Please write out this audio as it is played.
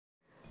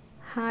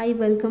Hi,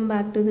 welcome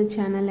back to the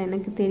channel.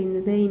 எனக்கு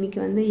தெரிந்தது இன்னைக்கு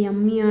வந்து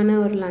yummy-ஆன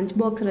ஒரு lunch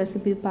box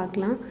recipe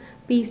பார்க்கலாம்.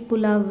 Peas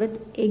pulao with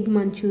egg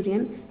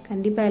Manchurian.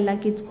 கண்டிப்பா எல்லா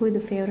கிட்ஸ்க்கும்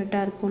இது ஃபேவரட்டா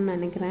இருக்கும்னு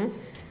நினைக்கிறேன்.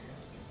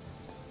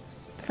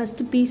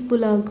 ஃபர்ஸ்ட் பீஸ்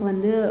புலாவுக்கு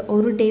வந்து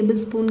 1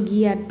 டேபிள்ஸ்பூன்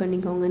கீ ஆட்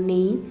பண்ணிக்கோங்க,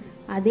 நெய்.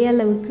 அதே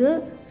அளவுக்கு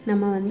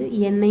நம்ம வந்து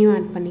எண்ணெயும்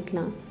ஆட்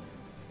பண்ணிக்கலாம்.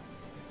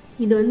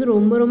 இது வந்து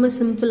ரொம்ப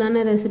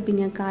சிம்பிளான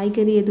ரெசிபிங்க.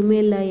 காய்கறி எதுவுமே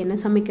இல்லை, என்ன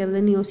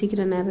சமைக்கிறதுன்னு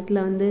யோசிக்கிற நேரத்தில்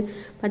வந்து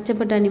பச்சை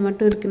பட்டாணி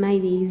மட்டும் இருக்குன்னா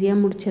இது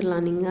ஈஸியாக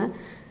முடிச்சிடலாம். நீங்கள்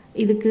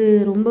இதுக்கு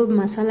ரொம்ப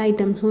மசாலா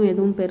ஐட்டம்ஸும்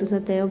எதுவும்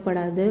பெருசாக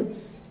தேவைப்படாது.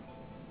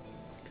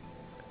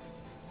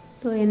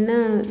 ஸோ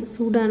எண்ணெய்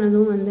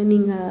சூடானதும் வந்து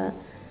நீங்கள்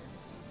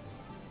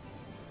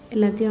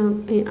எல்லாத்தையும்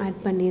ஆட்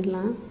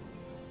பண்ணிடலாம்.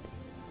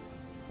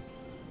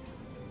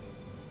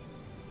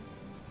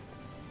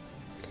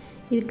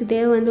 இதுக்கு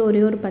தேவை வந்து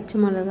ஒரே ஒரு பச்சை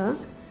மிளகா,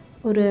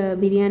 ஒரு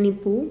பிரியாணி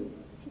பூ,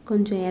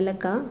 கொஞ்சம்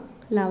ஏலக்காய்,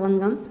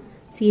 லவங்கம்,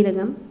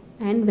 சீரகம்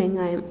அண்ட்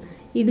வெங்காயம்.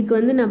 இதுக்கு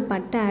வந்து நான்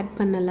பட்டை ஆட்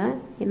பண்ணலை,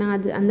 ஏன்னா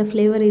அது அந்த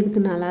ஃப்ளேவர்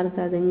இதுக்கு நல்லா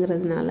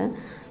இருக்காதுங்கிறதுனால.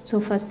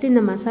 ஸோ ஃபஸ்ட்டு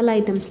இந்த மசாலா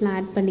ஐட்டம்ஸ்லாம்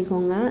ஆட்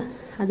பண்ணிக்கோங்க.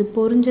 அது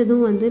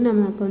பொரிஞ்சதும் வந்து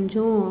நம்ம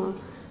கொஞ்சம்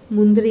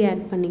முந்திரி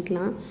ஆட்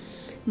பண்ணிக்கலாம்.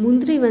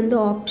 முந்திரி வந்து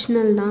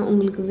ஆப்ஷனல் தான்,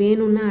 உங்களுக்கு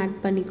வேணும்னா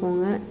ஆட்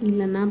பண்ணிக்கோங்க,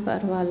 இல்லைன்னா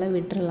பரவாயில்ல,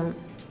 விட்டுறலாம்.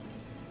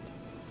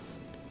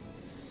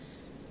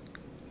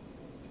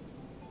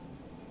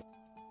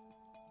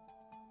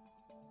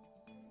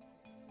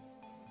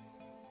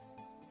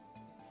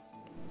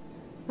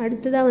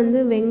 அடுத்ததாக வந்து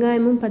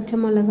வெங்காயமும் பச்சை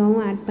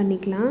மிளகாவும் ஆட்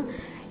பண்ணிக்கலாம்.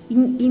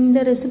 இந்த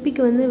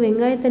ரெசிபிக்கு வந்து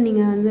வெங்காயத்தை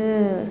நீங்கள் வந்து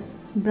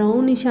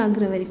ப்ரௌனிஷ்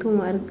ஆகிற வரைக்கும்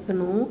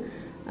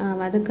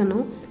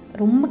வதக்கணும்.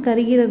 ரொம்ப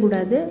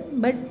கருகிடக்கூடாது,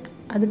 பட்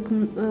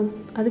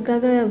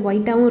அதுக்காக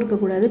ஒயிட்டாகவும்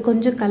இருக்கக்கூடாது,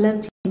 கொஞ்சம்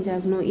கலர் சேஞ்ச்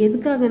ஆகணும்.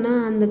 எதுக்காகனா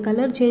அந்த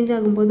கலர் சேஞ்ச்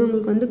ஆகும்போது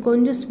உங்களுக்கு வந்து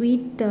கொஞ்சம்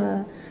ஸ்வீட்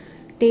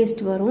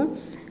டேஸ்ட் வரும்.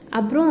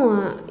 அப்புறம்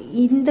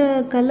இந்த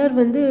கலர்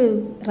வந்து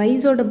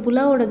ரைஸோட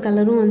புலாவோட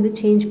கலரும் வந்து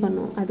சேஞ்ச்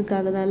பண்ணும்.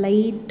 அதுக்காக தான்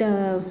லைட்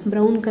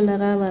ப்ரௌன்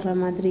கலராக வர்ற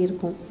மாதிரி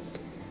இருக்கும்.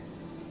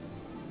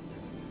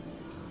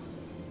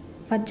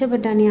 பச்சை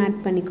பட்டாணி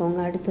ஆட் பண்ணிக்கோங்க.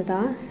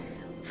 அடுத்ததாக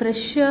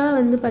ஃப்ரெஷ்ஷாக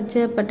வந்து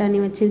பச்சை பட்டாணி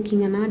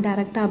வச்சுருக்கீங்கன்னா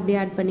டேரெக்டாக அப்படியே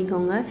ஆட்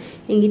பண்ணிக்கோங்க.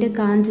 என்கிட்ட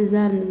காஞ்சது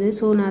தான் இருந்தது,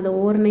 ஸோ நான் அதை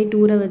ஓவர் நைட்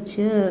ஊற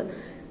வச்சு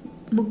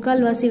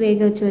 3/4 வேக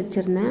வச்சு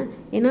வச்சுருந்தேன்.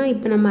 ஏன்னா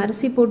இப்போ நம்ம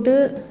அரிசி போட்டு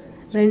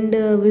 2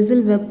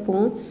 விசில்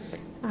வைப்போம்,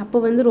 அப்போ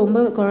வந்து ரொம்ப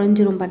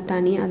குழஞ்சிரும்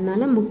பட்டாணி,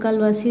 அதனால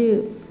 3/4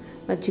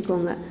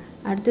 வச்சுக்கோங்க.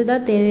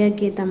 அடுத்ததாக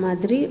தேவையாக்கு ஏற்ற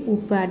மாதிரி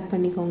உப்பு ஆட்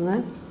பண்ணிக்கோங்க.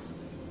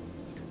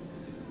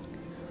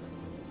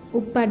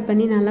 உப்பு ஆட்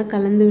பண்ணி நல்லா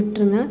கலந்து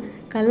விட்டுருங்க.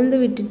 கலந்து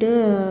விட்டுட்டு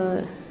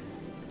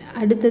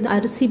அடுத்தது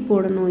அரிசி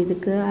போடணும்.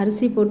 இதுக்கு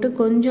அரிசி போட்டு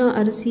கொஞ்சம்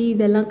அரிசி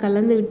இதெல்லாம்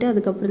கலந்து விட்டு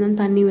அதுக்கப்புறம் தான்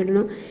தண்ணி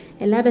விடணும்.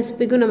 எல்லா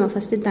ரெசிபிக்கும் நம்ம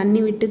ஃபஸ்ட்டு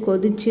தண்ணி விட்டு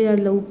கொதித்து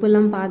அதில்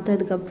உப்பெல்லாம் பார்த்து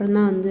அதுக்கப்புறம்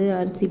தான் வந்து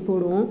அரிசி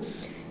போடுவோம்.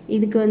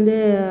 இதுக்கு வந்து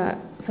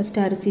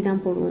ஃபஸ்ட்டு அரிசி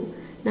தான் போடுவோம்.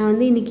 நான்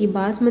வந்து இன்றைக்கி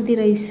பாஸ்மதி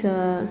ரைஸ்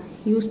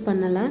யூஸ்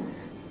பண்ணலை,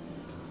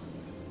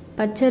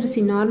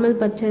 பச்சரிசி, நார்மல்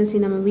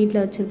பச்சரிசி நம்ம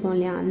வீட்டில் வச்சுருப்போம்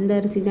இல்லையா, அந்த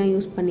அரிசி தான்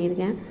யூஸ்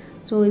பண்ணியிருக்கேன்.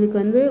 ஸோ இதுக்கு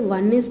வந்து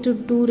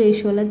 1:2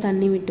 ரேஷியோவில்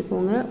தண்ணி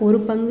விட்டுக்கோங்க. 1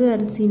 பங்கு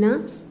அரிசினா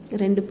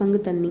 2 பங்கு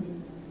தண்ணி.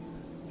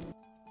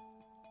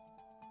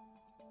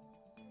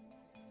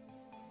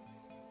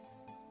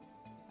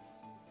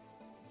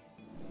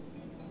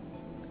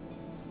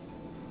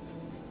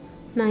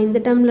 நான் இந்த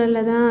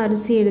டம்ளரில் தான்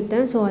அரிசி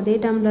எடுத்தேன், ஸோ அதே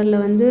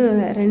டம்ளரில் வந்து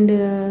 2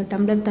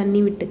 டம்ளர்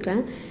தண்ணி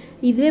விட்டுக்கிறேன்.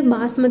 இதுவே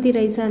பாஸ்மதி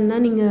ரைஸாக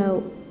இருந்தால்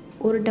நீங்கள்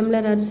 1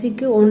 டம்ளர்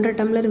அரிசிக்கு 1.5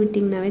 டம்ளர்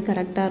விட்டிங்கனாவே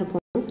கரெக்டாக இருக்கும்.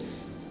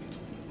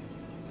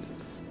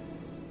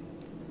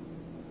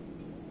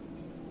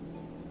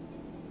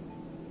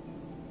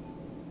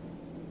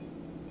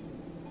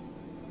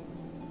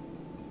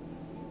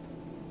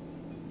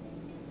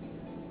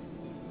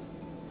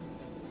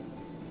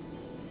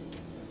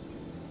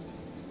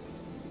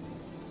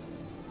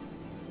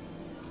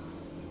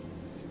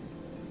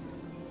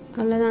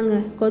 அவ்வளோதாங்க.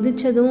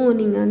 கொதித்ததும்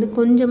நீங்கள் வந்து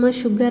கொஞ்சமாக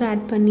சுகர்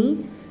ஆட் பண்ணி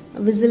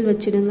விசில்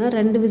வச்சுடுங்க.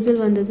 2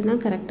 விசில் வந்ததுன்னா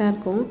கரெக்டாக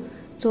இருக்கும்.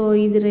 ஸோ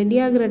இது ரெடி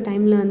ஆகிற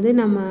டைமில் வந்து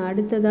நம்ம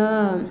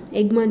அடுத்ததாக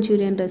எக்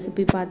மஞ்சூரியன்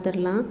ரெசிபி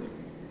பார்த்துடலாம்.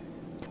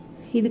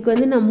 இதுக்கு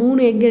வந்து நான்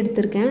 3 எக்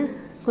எடுத்திருக்கேன்.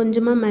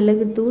 கொஞ்சமாக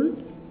மிளகுத்தூள்,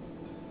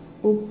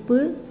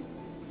 உப்பு,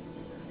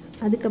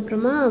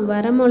 அதுக்கப்புறமா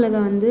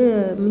வரமிளகா வந்து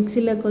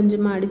மிக்சியில்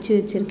கொஞ்சமாக அடித்து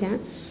வச்சுருக்கேன்,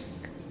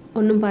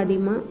 ஒன்றும்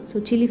பாதியமாக. So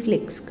chilli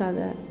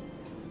ஃப்ளேக்ஸ்க்காக.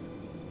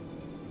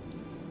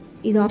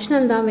 இது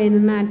ஆப்ஷனல் தான்,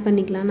 வேணும்னா ஆட்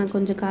பண்ணிக்கலாம், நான்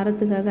கொஞ்சம்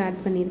காரத்துக்காக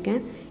ஆட் பண்ணியிருக்கேன்.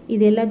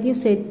 இது எல்லாத்தையும்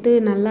சேர்த்து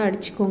நல்லா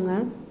அடிச்சுக்கோங்க.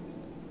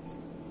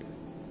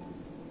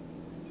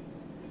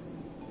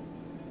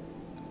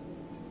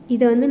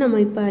 இதை வந்து நம்ம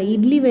இப்போ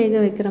இட்லி வேக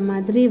வைக்கிற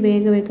மாதிரி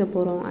வேக வைக்க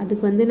போகிறோம்.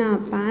 அதுக்கு வந்து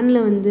நான் பேனில்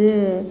வந்து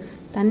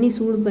தண்ணி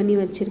சூடு பண்ணி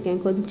வச்சுருக்கேன்,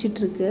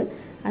 கொதிச்சிட்ருக்கு.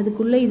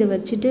 அதுக்குள்ளே இதை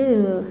வச்சுட்டு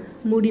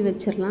மூடி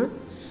வச்சிடலாம்.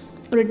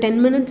 ஒரு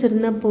 10 மினிட்ஸ்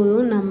இருந்தால்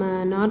போதும். நம்ம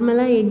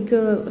நார்மலாக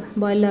எக்கு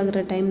பாயில்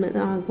ஆகிற டைம்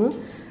தான் ஆகும்,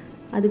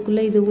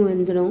 அதுக்குள்ளே இதுவும்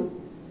வெந்துடும்.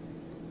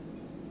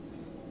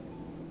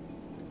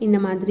 இந்த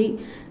மாதிரி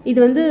இது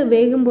வந்து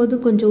வேகும்போது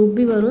கொஞ்சம்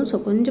உப்பி வரும், ஸோ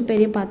கொஞ்சம்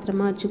பெரிய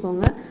பாத்திரமாக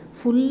வச்சுக்கோங்க.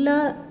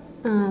 ஃபுல்லாக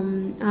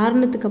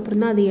ஆறுனதுக்கு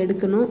அப்புறம் தான் அதை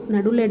எடுக்கணும்.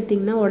 நடுவில்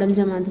எடுத்திங்கன்னா உடஞ்ச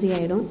மாதிரி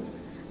ஆகிடும்.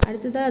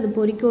 அடுத்ததாக அது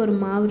பொரிக்க ஒரு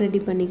மாவு ரெடி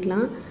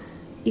பண்ணிக்கலாம்.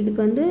 இதுக்கு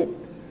வந்து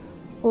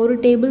 1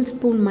 டேபிள்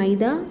ஸ்பூன்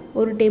மைதா,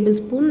 1 டேபிள்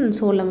ஸ்பூன்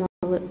சோள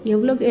மாவு.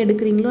 எவ்வளோ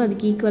எடுக்கிறீங்களோ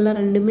அதுக்கு ஈக்குவலாக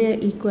ரெண்டுமே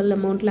ஈக்குவல்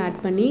அமௌண்ட்டில் ஆட்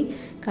பண்ணி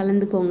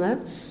கலந்துக்கோங்க.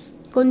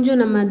 கொஞ்சம்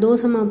நம்ம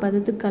தோசை மாவு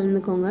பதத்துக்கு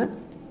கலந்துக்கோங்க.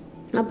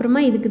 அப்புறமா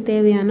இதுக்கு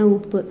தேவையான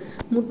உப்பு,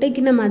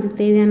 முட்டைக்கு நம்ம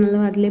அதுக்கு தேவையான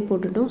அளவு அதிலே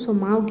போட்டுட்டோம். ஸோ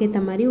மாவுக்கு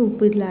ஏற்ற மாதிரி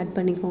உப்பு இதில் ஆட்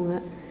பண்ணிக்கோங்க.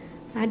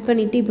 ஆட்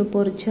பண்ணிவிட்டு இப்போ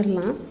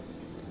பொரிச்சிடலாம்.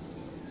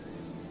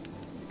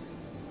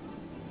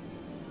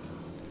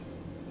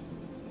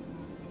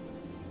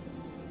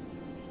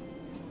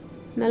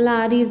 நல்லா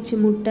ஆறிடுச்சு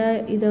முட்டை.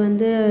 இதை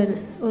வந்து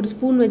ஒரு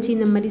ஸ்பூன் வச்சு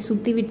இந்த மாதிரி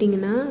சுற்றி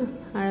விட்டிங்கன்னா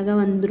அழகாக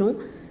வந்துடும்.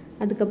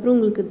 அதுக்கப்புறம்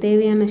உங்களுக்கு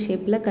தேவையான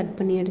ஷேப்பில் கட்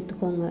பண்ணி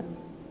எடுத்துக்கோங்க.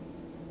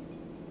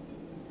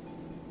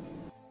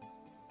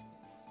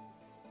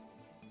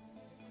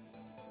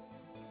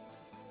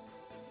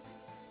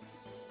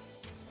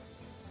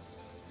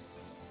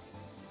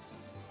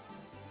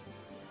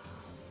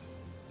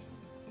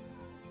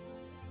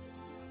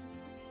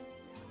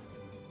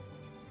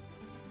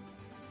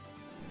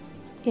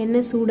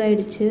 எண்ணெய்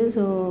சூடாயிடுச்சு.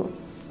 ஸோ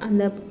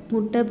அந்த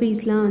முட்டை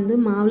பீஸ்லாம் வந்து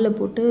மாவில்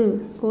போட்டு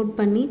கோட்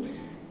பண்ணி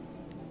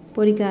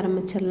பொரிக்க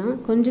ஆரம்பிச்சிடலாம்.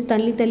 கொஞ்சம்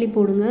தள்ளி தள்ளி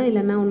போடுங்க,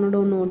 இல்லைன்னா ஒன்றோட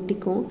ஒன்று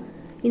ஒட்டிக்கும்.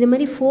 இந்த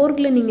மாதிரி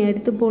ஃபோர்க்கில் நீங்கள்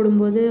எடுத்து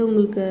போடும்போது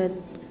உங்களுக்கு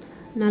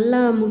நல்லா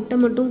முட்டை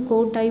மட்டும்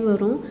கோட்டாகி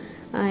வரும்,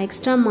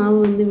 எக்ஸ்ட்ரா மாவு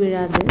வந்து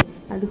விழாது.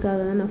 அதுக்காக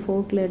தான் நான்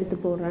ஃபோர்க்கில் எடுத்து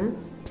போடுறேன்.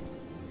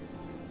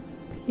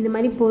 இந்த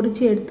மாதிரி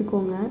பொரித்து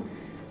எடுத்துக்கோங்க.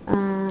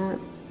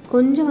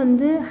 கொஞ்சம்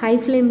வந்து ஹை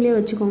ஃப்ளேம்லேயே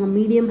வச்சுக்கோங்க,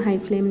 மீடியம் ஹை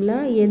ஃப்ளேமில்.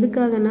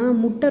 எதுக்காகனா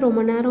முட்டை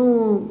ரொம்ப நேரம்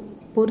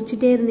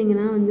பொரிச்சிட்டே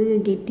இருந்தீங்கன்னா வந்து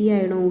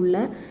கெட்டியாகிடும்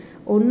உள்ளே.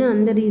 ஒன்று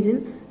அந்த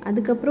ரீசன்.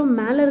 அதுக்கப்புறம்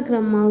மேலே இருக்கிற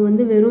மாவு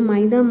வந்து வெறும்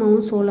மைதா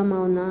மாவும் சோள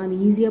மாவும் தான்,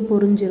 அது ஈஸியாக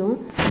பொரிஞ்சிடும்.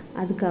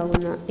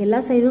 அதுக்காக தான் எல்லா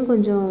சைடும்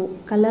கொஞ்சம்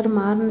கலர்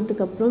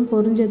மாறினதுக்கப்புறம்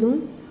பொரிஞ்சதும்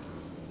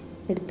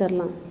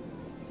எடுத்துடலாம்.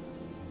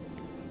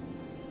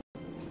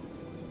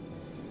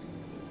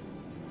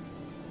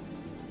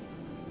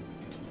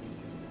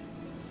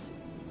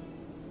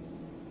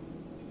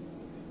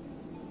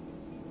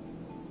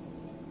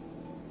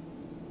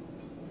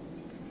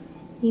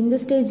 இந்த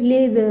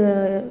ஸ்டேஜ்லேயே இது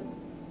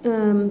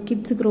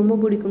கிட்ஸுக்கு ரொம்ப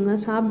பிடிக்குங்க.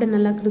 சாப்பிட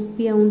நல்லா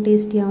கிறிஸ்பியாகவும்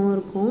டேஸ்டியாகவும்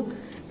இருக்கும்.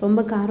 ரொம்ப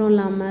காரம்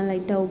இல்லாமல்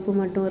லைட்டாக உப்பு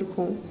மட்டும்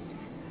இருக்கும்.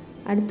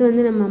 அடுத்து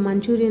வந்து நம்ம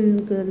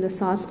மஞ்சூரியனுக்கு இந்த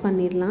சாஸ்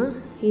பண்ணிடலாம்.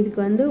 இதுக்கு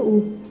வந்து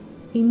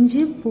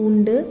இஞ்சி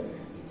பூண்டு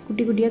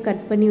குட்டி குட்டியாக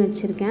கட் பண்ணி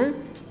வச்சுருக்கேன்.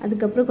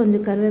 அதுக்கப்புறம்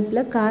கொஞ்சம்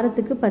கருவேப்பிலை,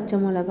 காரத்துக்கு பச்சை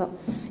மிளகா.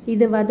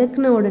 இதை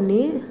வதக்கின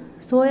உடனே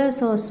சோயா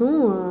சாஸும்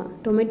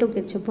டொமேட்டோ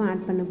கெச்சப்பும்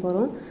ஆட் பண்ண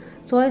போகிறோம்.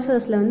 சோயா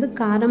சாஸில் வந்து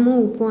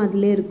காரமும் உப்பும்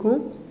அதிலே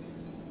இருக்கும்.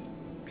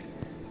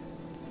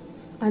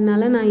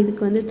 அதனால் நான்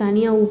இதுக்கு வந்து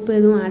தனியாக உப்பு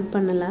எதுவும் ஆட்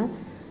பண்ணலை.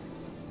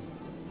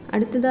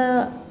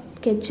 அடுத்ததாக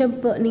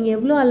கெச்சப், நீங்கள்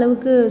எவ்வளோ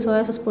அளவுக்கு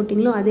சோயா சாஸ்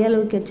போட்டிங்களோ அதே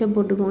அளவுக்கு கெச்சப்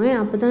போட்டுக்கோங்க.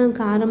 அப்போ தான்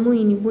காரமும்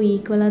இனிப்பும்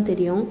ஈக்குவலாக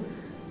தெரியும்.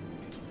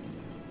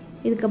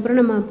 இதுக்கப்புறம்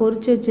நம்ம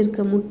பொரிச்சு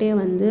வச்சுருக்க முட்டையை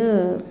வந்து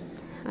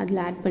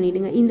அதில் ஆட்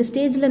பண்ணிவிடுங்க. இந்த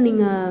ஸ்டேஜில்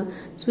நீங்கள்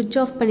ஸ்விட்ச்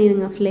ஆஃப்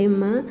பண்ணிடுங்க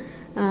ஃப்ளேமை.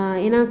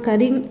 ஏன்னா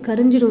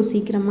கரிஞ்சிடும்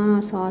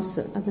சீக்கிரமாக சாஸ்,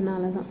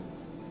 அதனால தான்.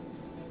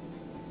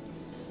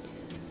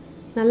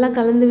 நல்லா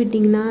கலந்து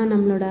விட்டிங்கன்னா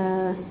நம்மளோட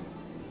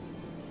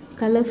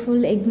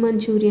கலர்ஃபுல் எக்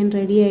மஞ்சூரியன்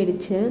ரெடி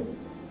ஆகிடுச்சு.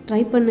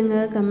 ட்ரை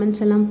பண்ணுங்கள்,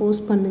 கமெண்ட்ஸ் எல்லாம்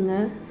போஸ்ட்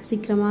பண்ணுங்கள்.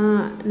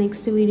 சீக்கிரமாக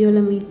நெக்ஸ்ட்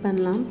வீடியோவில் மீட்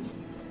பண்ணலாம்.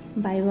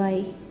 Bye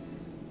bye.